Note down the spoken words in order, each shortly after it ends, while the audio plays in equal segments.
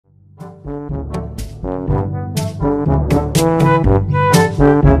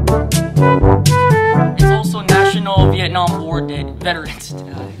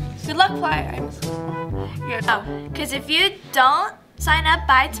Because if you don't sign up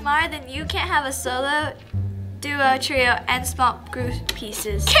by tomorrow, then you can't have a solo, duo, trio, and small group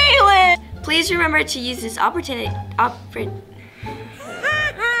pieces. Kaylin! Please remember to use this opportunity.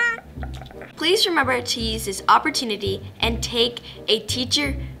 Please remember to use this opportunity and take a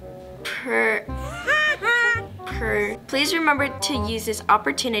teacher per. Please remember to use this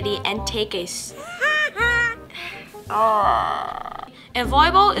opportunity and take a. And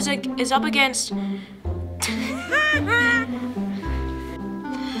volleyball is up against.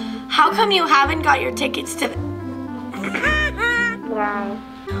 How come you haven't got your tickets to? Wow.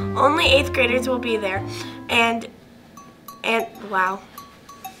 Only 8th graders will be there, and wow.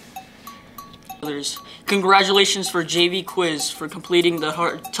 Congratulations for JV quiz for completing the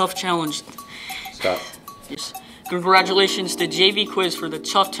tough challenge. Stop. Yes. Congratulations to JV quiz for the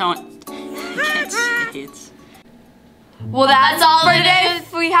tough challenge. I can't say it. Well, that's all for today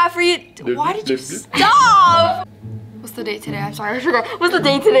we have for you. Why did you stop? What's the date today? I'm sorry, I forgot. What's the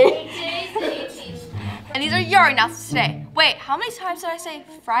date today? Today's the 18th. And these are your announcements today. Wait, how many times did I say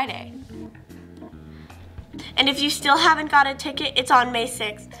Friday? And if you still haven't got a ticket, it's on May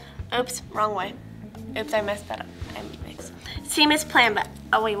 6th. Oops, wrong way. Oops, I messed that up. See Miss Plan, but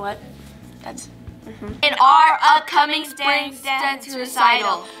oh wait, what? That's. In our upcoming spring dance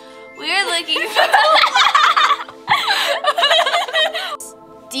recital, we are looking for.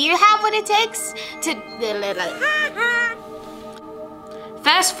 Do you have what it takes to...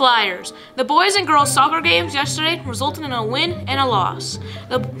 Fast Flyers. The boys and girls soccer games yesterday resulted in a win and a loss.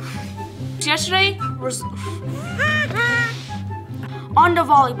 On to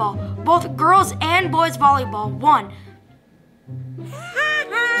volleyball. Both girls and boys volleyball won.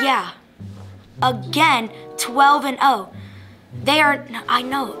 Yeah. Again, 12-0. They are, I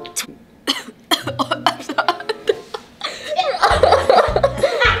know.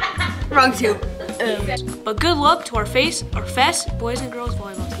 Wrong two. But good luck to our Faiss boys and girls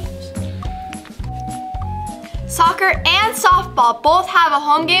volleyball teams. Soccer and softball both have a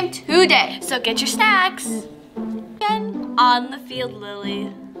home game today, so get your snacks. Again, on the field,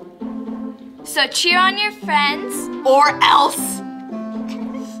 Lily. So cheer on your friends, or else.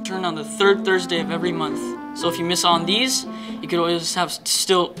 Turn on the 3rd Thursday of every month. So if you miss on these, you could always have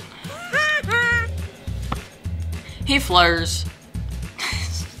still. Hey Flyers.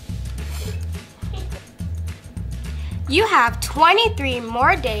 You have 23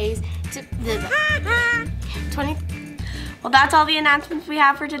 more days to... 20... Well, that's all the announcements we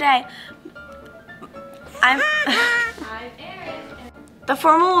have for today. The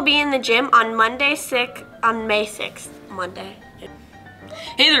formal will be in the gym on May 6th. Monday.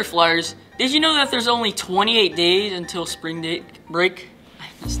 Hey there, Flyers. Did you know that there's only 28 days until spring break? I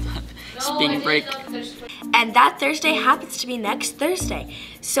messed up. Spring break. And that Thursday happens to be next Thursday.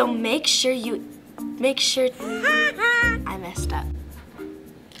 So make sure I messed up.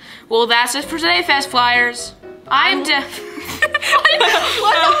 Well, that's it for today, Fast Flyers. I'm Jeff.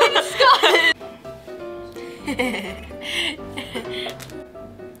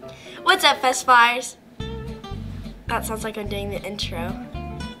 What's up, Faiss Flyers? That sounds like I'm doing the intro.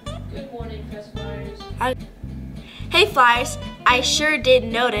 Good morning, Faiss Flyers. Hey, Flyers. I sure did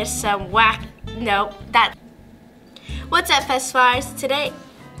notice some What's up, Faiss Flyers? Today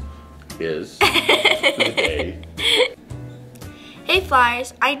is the day. Hey,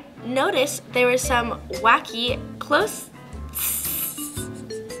 Flyers. I noticed there was some wacky close.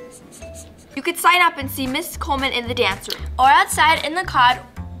 You could sign up and see Miss Coleman in the dance room, or outside in the quad.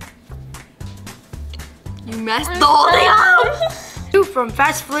 You messed the whole thing up! You from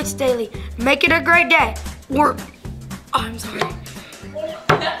FAISSFLIX Daily. Make it a great day. Or, I'm sorry.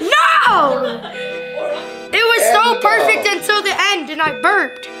 No! It was so perfect until the end, and I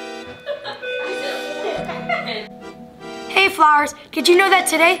burped. Hey, Flowers. Did you know that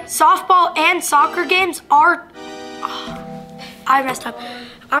today softball and soccer games are? I messed up.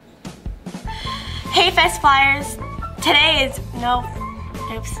 Hey, Faiss Flyers. Today is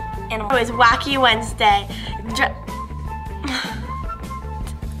It was Wacky Wednesday.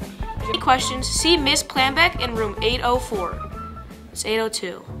 Any questions? See Miss Planbeck in room 804. It's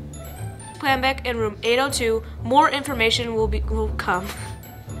 802. Planbeck in room 802. More information will come.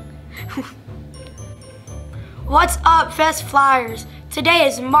 What's up, Faiss Flyers? Today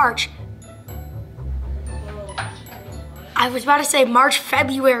is March. I was about to say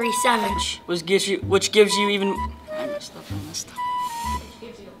February 7th. Which gives you even. I messed up.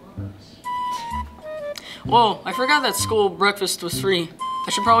 Whoa! I forgot that school breakfast was free. I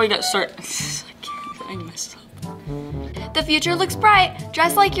should probably get started. I messed up. The future looks bright.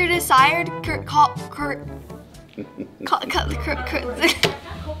 Dress like your desired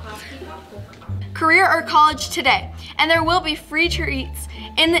career or college today, and there will be free treats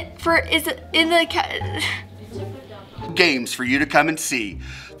games for you to come and see.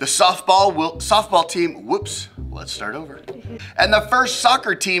 The softball team, whoops, let's start over. And the first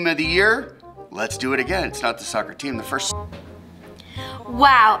soccer team of the year, let's do it again. It's not the soccer team, the first.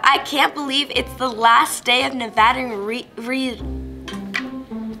 Wow, I can't believe it's the last day of Nevada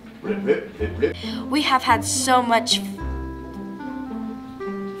We have had so much.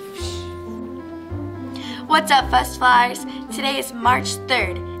 What's up, Faiss Flyers? Today is March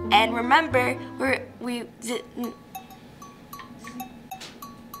 3rd, and remember,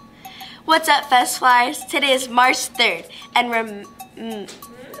 What's up, Faiss Flyers? Today is March 3rd, and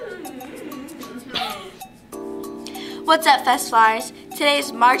What's up, Faiss Flyers? Today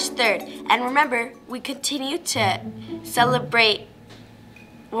is March 3rd, and remember, we continue to celebrate.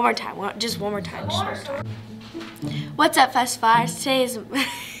 One more time, just one more time. What's up, Faiss Flyers? Today is.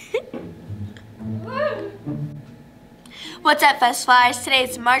 What's up, Faiss Flyers? Today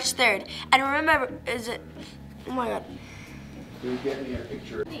is March 3rd, and remember, oh my God. Can you get me a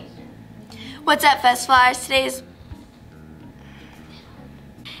picture? What's up, Faiss Flyers? Today is.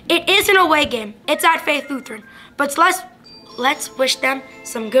 It is an away game. It's at Faith Lutheran. But let's wish them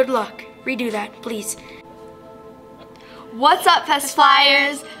some good luck. Redo that, please. What's up, Faiss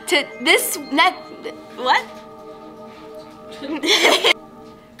Flyers? To this What?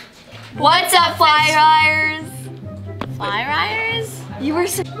 What's up, Flyers? Flyers? You were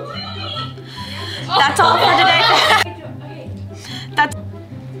so. That's all for today.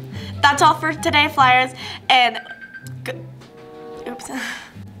 That's all for today, Flyers. And oops.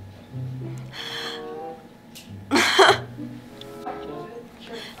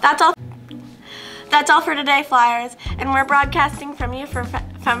 That's all for today, Flyers. And we're broadcasting from you from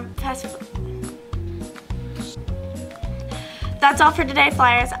Faiss. That's all for today,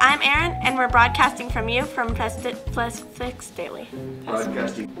 Flyers. I'm Erin, and we're broadcasting from you from FAISSFLIX Daily.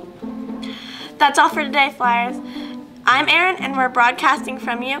 Broadcasting. That's all for today, Flyers. I'm Erin, and we're broadcasting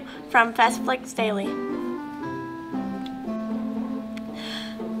from you from FAISSFLIX Daily.